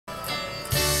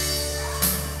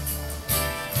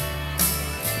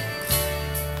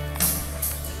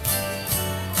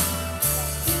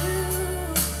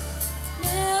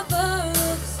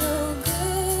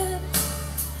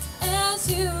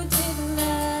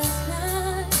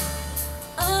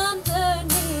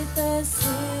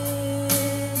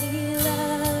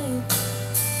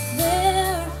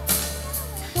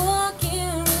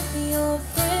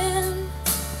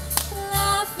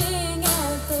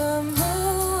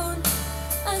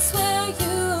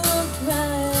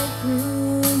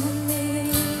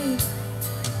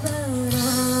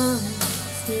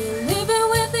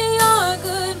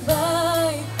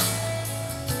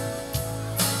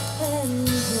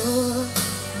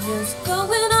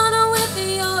going on with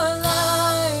your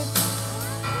life?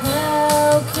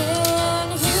 How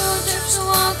can you just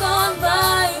walk on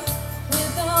by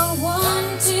without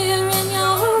one tear in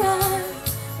your eye?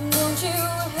 Don't you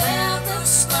have the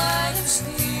slightest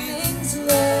feelings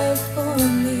left for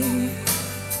me?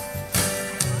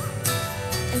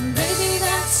 And maybe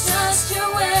that's just your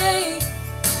way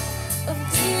of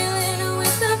dealing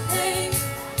with the pain,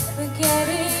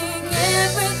 forgetting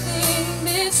everything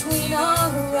between our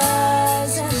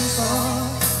rise and fall,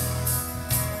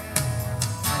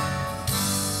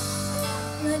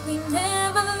 like we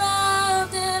never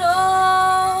loved at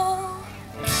all.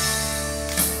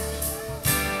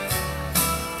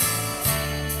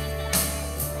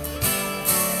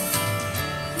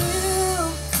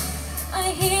 You,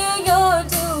 I hear you're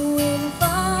doing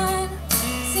fine.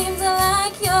 Seems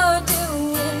like you're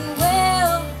doing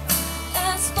well,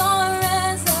 as far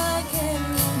as I can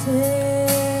tell.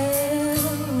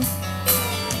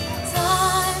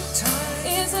 Time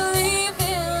is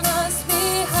leaving us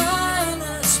behind.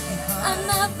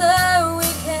 Another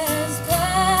week has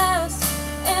passed,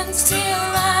 and still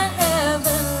I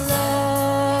haven't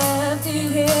left you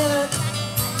here.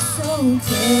 So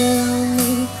tell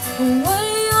me what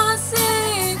your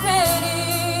secret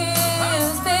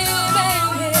is, baby.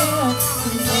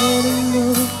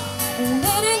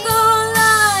 Let it go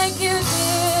like you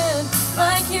did,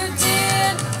 like you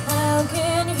did. How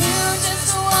can you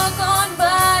just walk on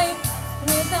by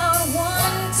without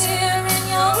one tear in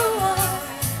your eye?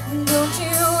 Don't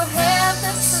you have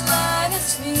the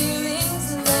slightest feelings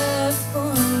left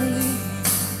for me?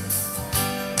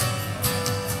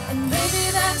 And maybe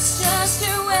that's just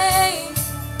your way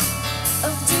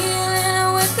of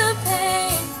dealing with the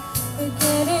pain,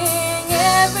 forgetting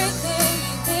everything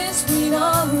between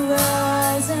our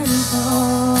rise and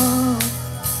fall,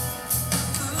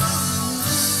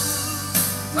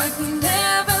 like we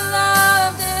never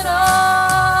loved at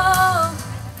all.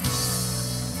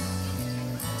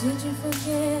 Did you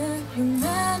forget the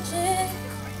magic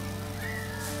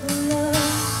of love?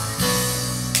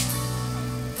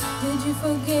 Did you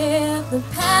forget the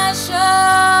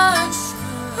passion?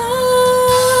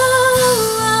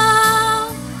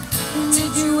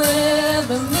 Did you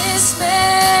ever miss me?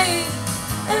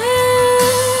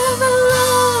 Ever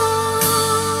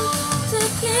long to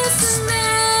kiss me?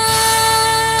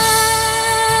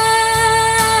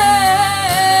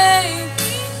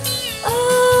 Oh,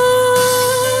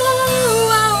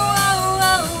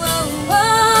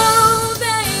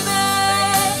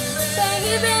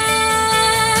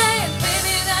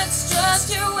 baby, that's just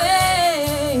your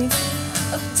way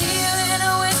of dealing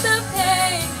with the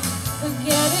pain,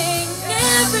 forgetting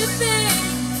everything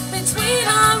between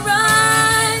our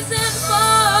rise and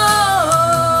fall,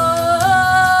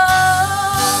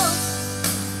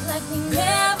 like we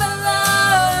never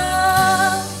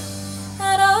loved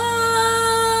at all.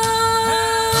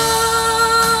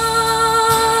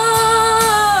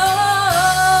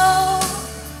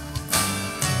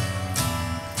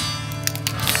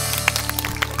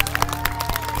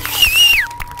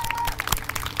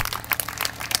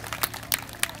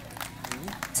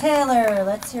 Taylor,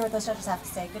 let's hear what those judges have to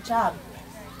say. Good job.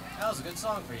 That was a good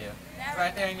song for you.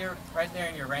 Right there in your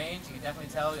range. You can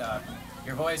definitely tell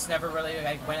your voice never really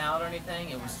went out or anything.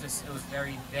 It was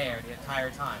very there the entire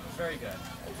time. It was very good.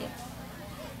 Thank you.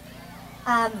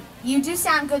 You do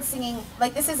sound good singing,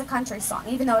 like this is a country song,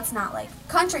 even though it's not like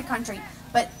country,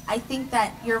 but I think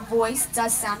that your voice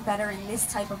does sound better in this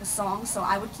type of a song, so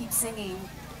I would keep singing,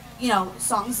 you know,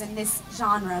 songs in this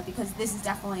genre, because this is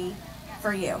definitely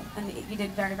for you, and you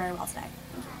did very, very well today.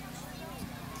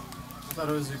 I thought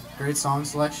it was a great song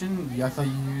selection. I thought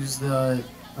you used a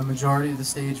majority of the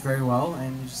stage very well,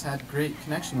 and you just had great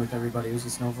connection with everybody. It was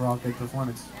just an overall good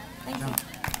performance. Thank you.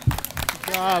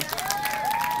 Good job.